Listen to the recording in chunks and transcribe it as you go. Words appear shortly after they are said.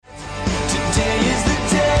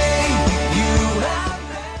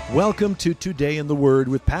Welcome to Today in the Word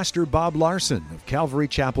with Pastor Bob Larson of Calvary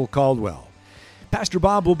Chapel, Caldwell. Pastor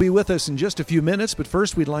Bob will be with us in just a few minutes, but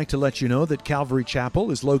first we'd like to let you know that Calvary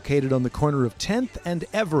Chapel is located on the corner of 10th and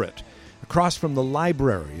Everett, across from the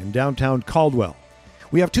library in downtown Caldwell.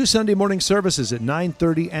 We have two Sunday morning services at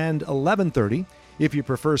 9:30 and 11:30. If you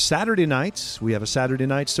prefer Saturday nights, we have a Saturday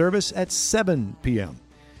night service at 7 p.m.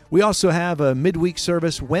 We also have a midweek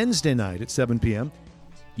service Wednesday night at 7 p.m.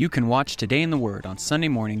 You can watch Today in the Word on Sunday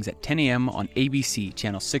mornings at 10 a.m. on ABC,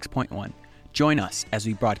 Channel 6.1. Join us as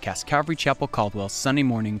we broadcast Calvary Chapel Caldwell's Sunday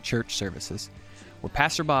morning church services, where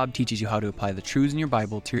Pastor Bob teaches you how to apply the truths in your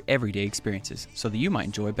Bible to your everyday experiences so that you might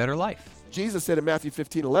enjoy a better life. Jesus said in Matthew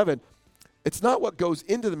 15:11, it's not what goes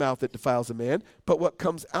into the mouth that defiles a man, but what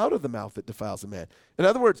comes out of the mouth that defiles a man. In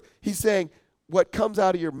other words, he's saying what comes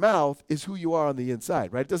out of your mouth is who you are on the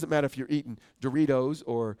inside, right? It doesn't matter if you're eating Doritos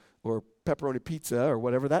or pepperoni pizza or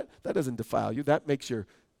whatever. That doesn't defile you. That makes your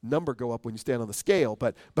number go up when you stand on the scale.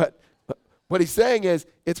 But what he's saying is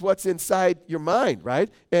it's what's inside your mind, right?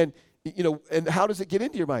 And and how does it get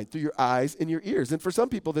into your mind? Through your eyes and your ears. And for some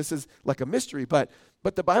people, this is like a mystery, but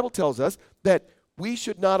the Bible tells us that we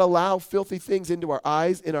should not allow filthy things into our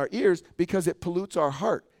eyes and our ears because it pollutes our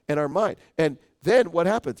heart and our mind. And then what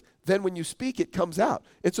happens? Then when you speak, it comes out.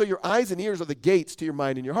 And so your eyes and ears are the gates to your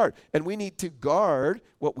mind and your heart. And we need to guard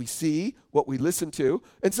what we see, what we listen to.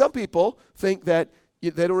 And some people think that they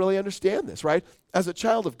don't really understand this, right? As a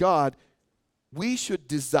child of God, we should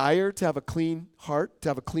desire to have a clean heart, to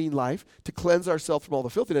have a clean life, to cleanse ourselves from all the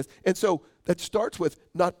filthiness. And so that starts with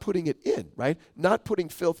not putting it in, right? Not putting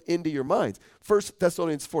filth into your minds. 1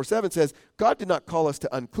 Thessalonians 4:7 says, God did not call us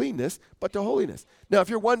to uncleanness, but to holiness. Now, if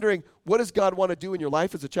you're wondering, what does God want to do in your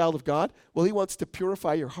life as a child of God? Well, he wants to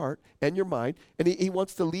purify your heart and your mind, and he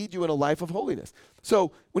wants to lead you in a life of holiness.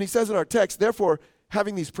 So when he says in our text, therefore,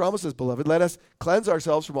 having these promises, beloved, let us cleanse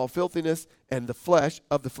ourselves from all filthiness and the flesh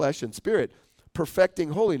and spirit,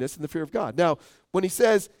 perfecting holiness in the fear of God. Now, when he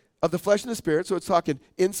says of the flesh and the spirit, so it's talking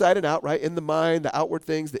inside and out, right? In the mind, the outward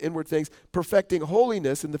things, the inward things, perfecting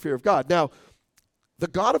holiness in the fear of God. Now, the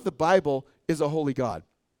God of the Bible is a holy God.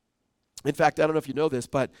 In fact, I don't know if you know this,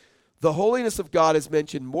 but the holiness of God is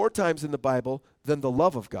mentioned more times in the Bible than the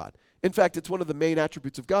love of God. In fact, it's one of the main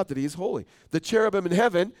attributes of God that he is holy. The cherubim in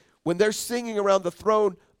heaven, when they're singing around the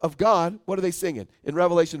throne of God, what are they singing? In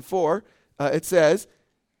Revelation 4, it says,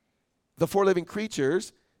 the four living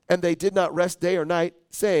creatures, and they did not rest day or night,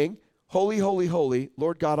 saying, holy, holy, holy,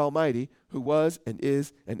 Lord God Almighty, who was and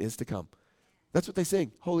is to come. That's what they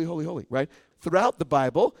sing, holy, holy, holy, right? Throughout the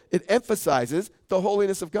Bible, it emphasizes the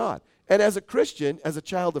holiness of God. And as a Christian, as a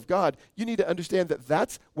child of God, you need to understand that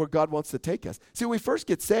that's where God wants to take us. See, when we first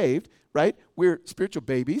get saved, right, we're spiritual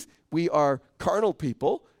babies. We are carnal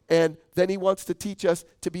people. And then he wants to teach us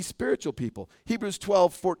to be spiritual people. Hebrews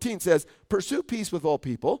 12:14 says, pursue peace with all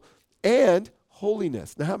people and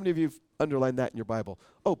holiness. Now, how many of you have underlined that in your Bible?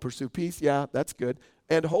 Oh, pursue peace. Yeah, that's good.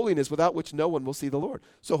 And holiness, without which no one will see the Lord.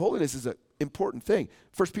 So holiness is an important thing.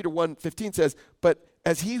 1 Peter 1:15 says, but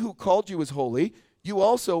as he who called you is holy, you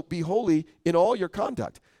also be holy in all your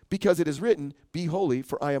conduct, because it is written, be holy,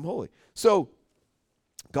 for I am holy. So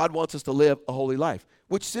God wants us to live a holy life,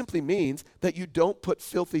 which simply means that you don't put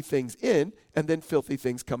filthy things in and then filthy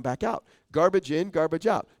things come back out. Garbage in, garbage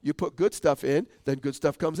out. You put good stuff in, then good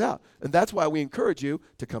stuff comes out. And that's why we encourage you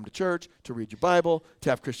to come to church, to read your Bible, to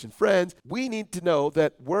have Christian friends. We need to know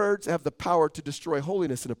that words have the power to destroy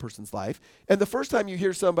holiness in a person's life. And the first time you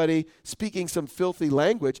hear somebody speaking some filthy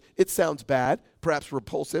language, it sounds bad, perhaps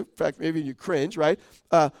repulsive. In fact, maybe you cringe, right?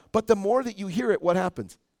 But the more that you hear it, what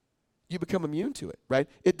happens? You become immune to it, right?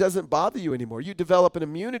 It doesn't bother you anymore. You develop an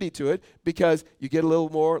immunity to it because you get a little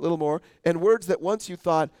more. And words that once you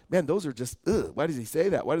thought, man, those are just, ugh, why does he say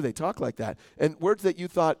that? Why do they talk like that? And words that you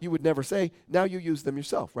thought you would never say, now you use them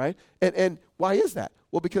yourself, right? And why is that?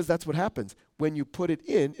 Well, because that's what happens. When you put it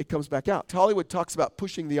in, it comes back out. Hollywood talks about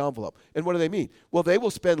pushing the envelope. And what do they mean? Well, they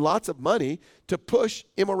will spend lots of money to push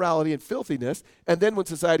immorality and filthiness. And then when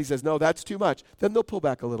society says, no, that's too much, then they'll pull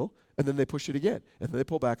back a little. And then they push it again. And then they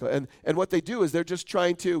pull back. And what they do is they're just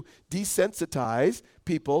trying to desensitize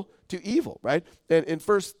people to evil, right? And in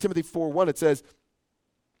 1 Timothy 4:1, it says,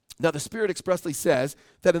 now the Spirit expressly says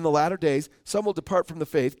that in the latter days, some will depart from the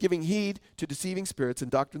faith, giving heed to deceiving spirits and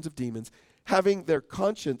doctrines of demons, having their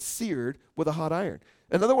conscience seared with a hot iron.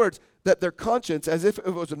 In other words, that their conscience, as if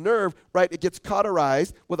it was a nerve, right, it gets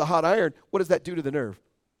cauterized with a hot iron. What does that do to the nerve?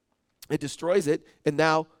 It destroys it, and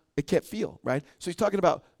now it can't feel, right? So he's talking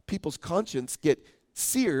about people's conscience get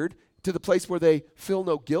seared to the place where they feel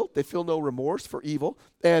no guilt, they feel no remorse for evil.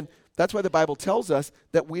 And that's why the Bible tells us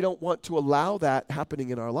that we don't want to allow that happening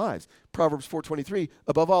in our lives. Proverbs 4:23,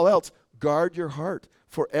 above all else, guard your heart,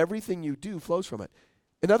 for everything you do flows from it.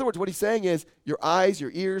 In other words, what he's saying is your eyes,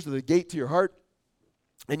 your ears are the gate to your heart,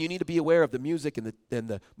 and you need to be aware of the music and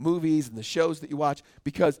the movies and the shows that you watch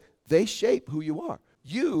because they shape who you are.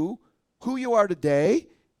 Who you are today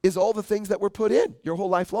is all the things that were put in your whole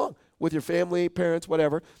life long with your family, parents,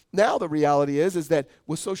 whatever. Now the reality is that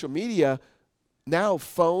with social media, now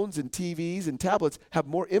phones and TVs and tablets have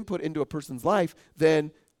more input into a person's life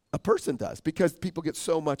than a person does because people get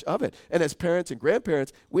so much of it. And as parents and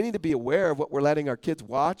grandparents, we need to be aware of what we're letting our kids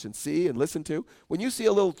watch and see and listen to. When you see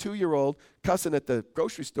a little 2-year-old cussing at the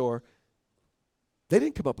grocery store, they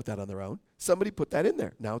didn't come up with that on their own. Somebody put that in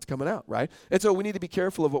there. Now it's coming out, right? And so we need to be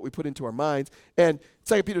careful of what we put into our minds. And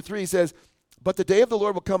 2 Peter 3 says, but the day of the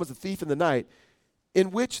Lord will come as a thief in the night,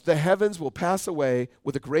 in which the heavens will pass away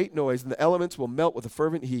with a great noise, and the elements will melt with a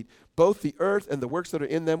fervent heat. Both the earth and the works that are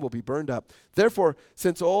in them will be burned up. Therefore,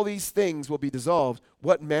 since all these things will be dissolved,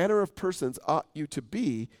 what manner of persons ought you to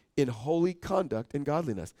be in holy conduct and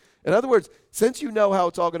godliness? In other words, since you know how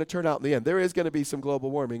it's all going to turn out in the end, there is going to be some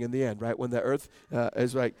global warming in the end, right? When the earth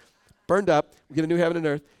is burned up, we get a new heaven and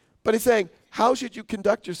earth. But he's saying, how should you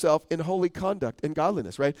conduct yourself in holy conduct and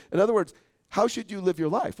godliness, right? In other words, how should you live your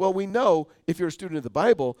life? Well, we know, if you're a student of the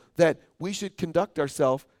Bible, that we should conduct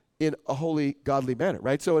ourselves in a holy, godly manner,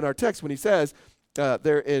 right? So in our text, when he says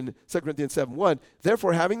there in 2 Corinthians 7:1,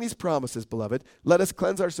 therefore, having these promises, beloved, let us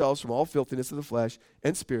cleanse ourselves from all filthiness of the flesh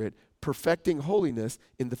and spirit, perfecting holiness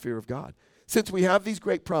in the fear of God. Since we have these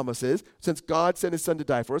great promises, since God sent his son to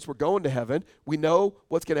die for us, we're going to heaven, we know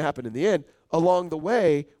what's going to happen in the end. Along the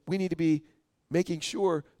way, we need to be making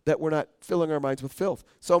sure that we're not filling our minds with filth.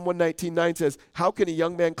 Psalm 119:9 says, how can a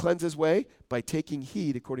young man cleanse his way? By taking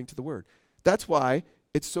heed according to the word. That's why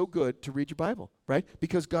it's so good to read your Bible, right?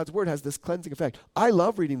 Because God's word has this cleansing effect. I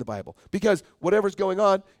love reading the Bible because whatever's going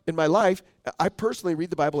on in my life, I personally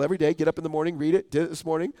read the Bible every day, get up in the morning, read it, did it this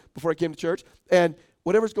morning before I came to church, and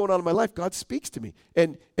whatever's going on in my life, God speaks to me.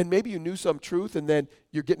 And maybe you knew some truth and then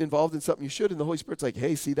you're getting involved in something you should, and the Holy Spirit's like,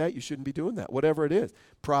 hey, see that? You shouldn't be doing that, whatever it is.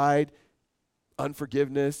 Pride,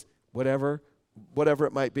 unforgiveness, whatever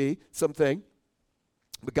it might be, something.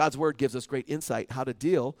 But God's word gives us great insight how to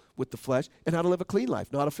deal with the flesh and how to live a clean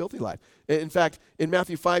life, not a filthy life. In fact, in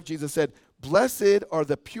Matthew 5, Jesus said, blessed are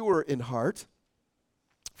the pure in heart,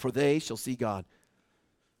 for they shall see God.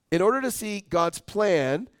 In order to see God's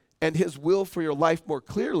plan and his will for your life more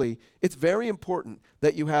clearly, it's very important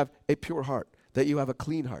that you have a pure heart, that you have a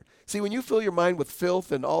clean heart. See, when you fill your mind with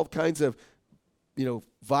filth and all kinds of,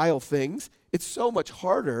 vile things, it's so much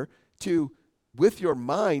harder to, with your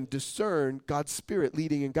mind, discern God's Spirit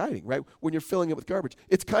leading and guiding, right? When you're filling it with garbage.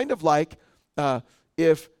 It's kind of like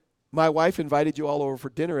if my wife invited you all over for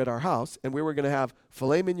dinner at our house, and we were going to have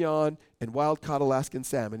filet mignon and wild-caught Alaskan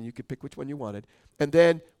salmon, and you could pick which one you wanted. And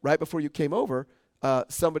then right before you came over,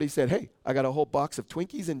 somebody said, hey, I got a whole box of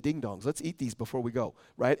Twinkies and ding-dongs. Let's eat these before we go,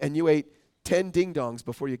 right? And you ate 10 ding-dongs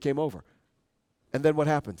before you came over. And then what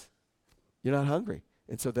happens? You're not hungry.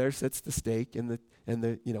 And so there sits the steak and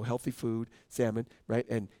the healthy food, salmon, right?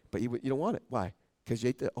 But you don't want it. Why? Because you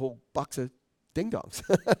ate the whole box of ding-dongs.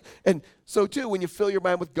 And so too, when you fill your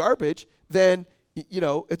mind with garbage, then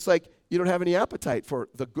it's like you don't have any appetite for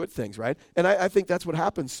the good things, right? And I think that's what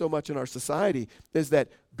happens so much in our society is that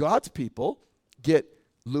God's people get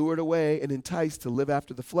lured away and enticed to live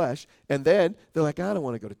after the flesh, and then they're like, I don't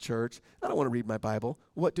want to go to church. I don't want to read my Bible.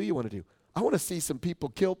 What do you want to do? I want to see some people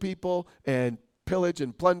kill people and pillage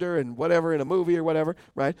and plunder and whatever in a movie or whatever,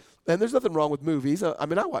 right? And there's nothing wrong with movies. I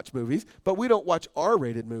watch movies, but we don't watch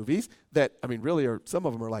R-rated movies that, really some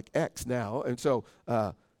of them are like X now. And so,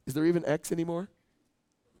 is there even X anymore?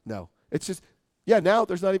 No. It's just, now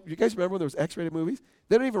there's not even, you guys remember when there was X-rated movies?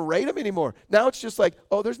 They don't even rate them anymore. Now it's just like,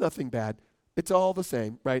 oh, there's nothing bad. It's all the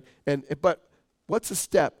same, right? But what's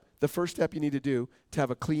the first step you need to do to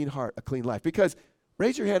have a clean heart, a clean life? Because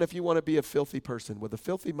raise your hand if you want to be a filthy person with a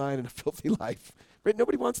filthy mind and a filthy life, right?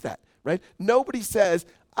 Nobody wants that, right? Nobody says,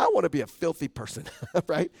 I want to be a filthy person,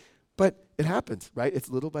 right? But it happens, right? It's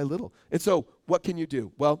little by little. And so what can you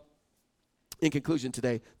do? Well, in conclusion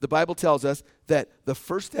today, the Bible tells us that the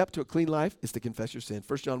first step to a clean life is to confess your sin.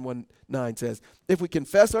 1 John 1:9 says, if we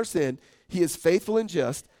confess our sin, he is faithful and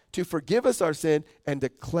just to forgive us our sin and to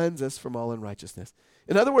cleanse us from all unrighteousness.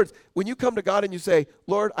 In other words, when you come to God and you say,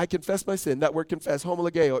 Lord, I confess my sin, that word confess,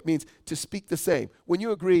 homologeo, it means to speak the same. When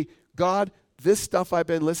you agree, God, this stuff I've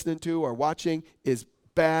been listening to or watching is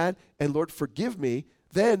bad, and Lord, forgive me,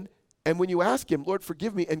 then, and when you ask him, Lord,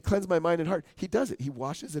 forgive me and cleanse my mind and heart, he does it. He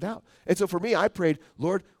washes it out. And so for me, I prayed,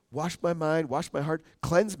 Lord, wash my mind, wash my heart,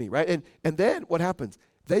 cleanse me, right? And then what happens?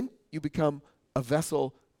 Then you become a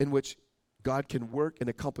vessel in which God can work and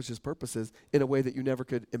accomplish his purposes in a way that you never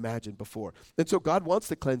could imagine before. And so God wants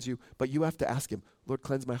to cleanse you, but you have to ask him, Lord,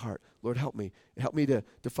 cleanse my heart. Lord, help me. Help me to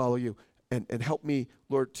follow you. And help me,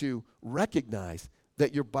 Lord, to recognize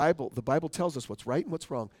that the Bible tells us what's right and what's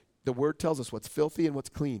wrong. The word tells us what's filthy and what's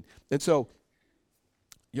clean. And so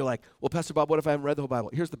you're like, well, Pastor Bob, what if I haven't read the whole Bible?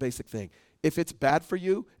 Here's the basic thing. If it's bad for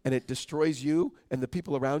you and it destroys you and the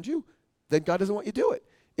people around you, then God doesn't want you to do it.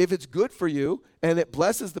 If it's good for you and it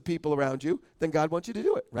blesses the people around you, then God wants you to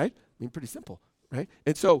do it, right? I mean, pretty simple, right?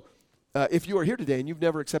 And so if you are here today and you've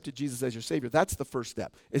never accepted Jesus as your Savior, that's the first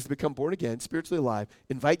step, is to become born again, spiritually alive,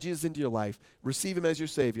 invite Jesus into your life, receive him as your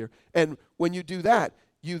Savior. And when you do that,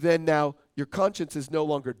 you then now, your conscience is no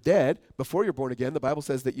longer dead. Before you're born again, the Bible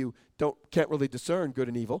says that you can't really discern good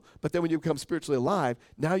and evil. But then when you become spiritually alive,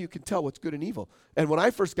 now you can tell what's good and evil. And when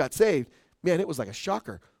I first got saved, man, it was like a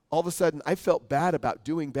shocker. All of a sudden, I felt bad about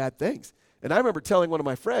doing bad things. And I remember telling one of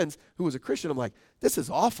my friends who was a Christian, I'm like, this is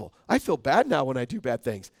awful. I feel bad now when I do bad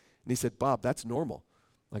things. And he said, Bob, that's normal.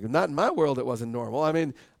 Like, not in my world, it wasn't normal. I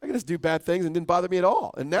mean, I could just do bad things and it didn't bother me at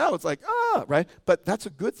all. And now it's like, right? But that's a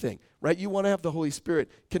good thing, right? You want to have the Holy Spirit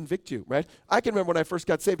convict you, right? I can remember when I first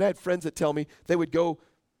got saved, I had friends that tell me they would go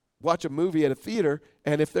watch a movie at a theater,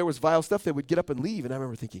 and if there was vile stuff, they would get up and leave. And I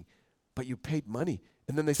remember thinking, but you paid money.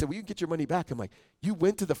 And then they said, well, you can get your money back. I'm like, you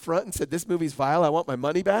went to the front and said, this movie's vile, I want my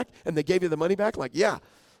money back? And they gave you the money back? I'm like, yeah.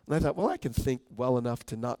 And I thought, well, I can think well enough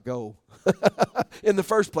to not go in the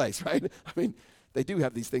first place, right? I mean, they do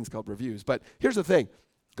have these things called reviews. But here's the thing.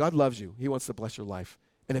 God loves you. He wants to bless your life.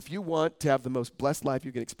 And if you want to have the most blessed life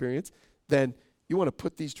you can experience, then you want to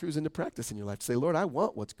put these truths into practice in your life. Say, Lord, I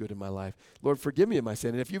want what's good in my life. Lord, forgive me of my sin.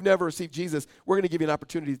 And if you've never received Jesus, we're going to give you an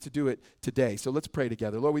opportunity to do it today. So let's pray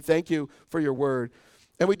together. Lord, we thank you for your word.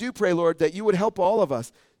 And we do pray, Lord, that you would help all of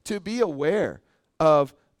us to be aware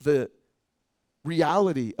of the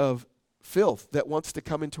reality of filth that wants to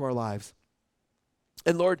come into our lives.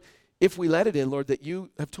 And Lord, if we let it in, Lord, that you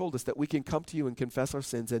have told us that we can come to you and confess our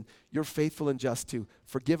sins, and you're faithful and just to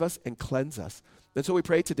forgive us and cleanse us. And so we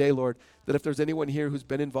pray today, Lord, that if there's anyone here who's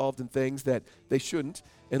been involved in things that they shouldn't,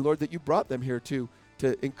 and Lord, that you brought them here to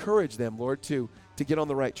encourage them, Lord, to get on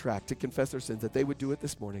the right track, to confess their sins, that they would do it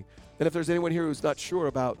this morning. And if there's anyone here who's not sure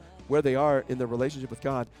about where they are in their relationship with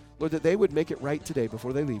God, Lord, that they would make it right today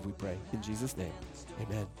before they leave, we pray. In Jesus' name,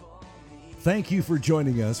 amen. Thank you for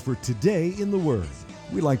joining us for Today in the Word.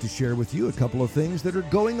 We'd like to share with you a couple of things that are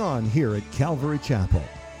going on here at Calvary Chapel.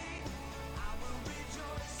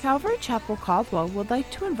 Calvary Chapel Caldwell would like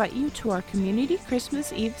to invite you to our Community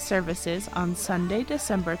Christmas Eve services on Sunday,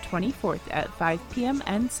 December 24th at 5 p.m.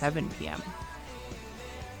 and 7 p.m.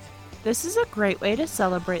 This is a great way to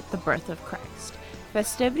celebrate the birth of Christ.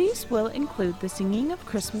 Festivities will include the singing of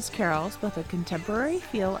Christmas carols with a contemporary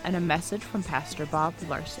feel and a message from Pastor Bob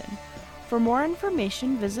Larson. For more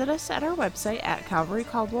information, visit us at our website at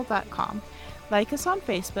calvarycaldwell.com. Like us on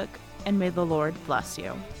Facebook, and may the Lord bless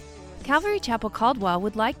you. Calvary Chapel Caldwell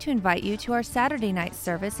would like to invite you to our Saturday night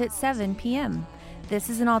service at 7 p.m. This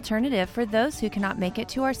is an alternative for those who cannot make it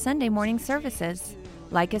to our Sunday morning services.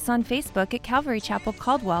 Like us on Facebook at Calvary Chapel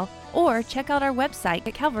Caldwell, or check out our website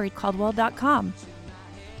at calvarycaldwell.com.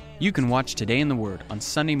 You can watch Today in the Word on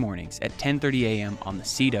Sunday mornings at 10:30 a.m. on the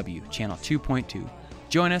CW, Channel 2.2.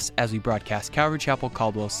 Join us as we broadcast Calvary Chapel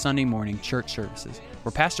Caldwell's Sunday morning church services,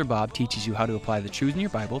 where Pastor Bob teaches you how to apply the truths in your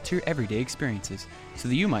Bible to your everyday experiences, so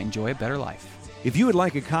that you might enjoy a better life. If you would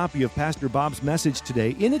like a copy of Pastor Bob's message today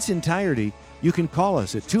in its entirety, you can call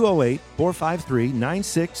us at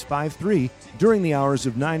 208-453-9653 during the hours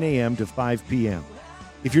of 9 a.m. to 5 p.m.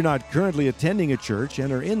 If you're not currently attending a church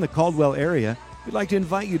and are in the Caldwell area, we'd like to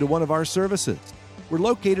invite you to one of our services. We're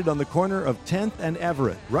located on the corner of 10th and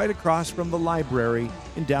Everett, right across from the library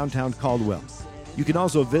in downtown Caldwell. You can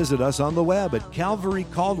also visit us on the web at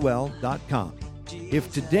calvarycaldwell.com.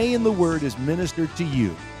 If Today in the Word is ministered to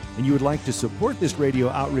you and you would like to support this radio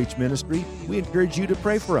outreach ministry, we encourage you to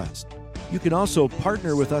pray for us. You can also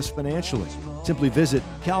partner with us financially. Simply visit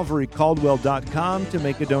calvarycaldwell.com to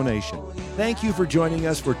make a donation. Thank you for joining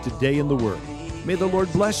us for Today in the Word. May the Lord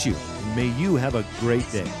bless you, and may you have a great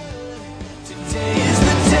day. Today is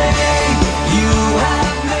the day.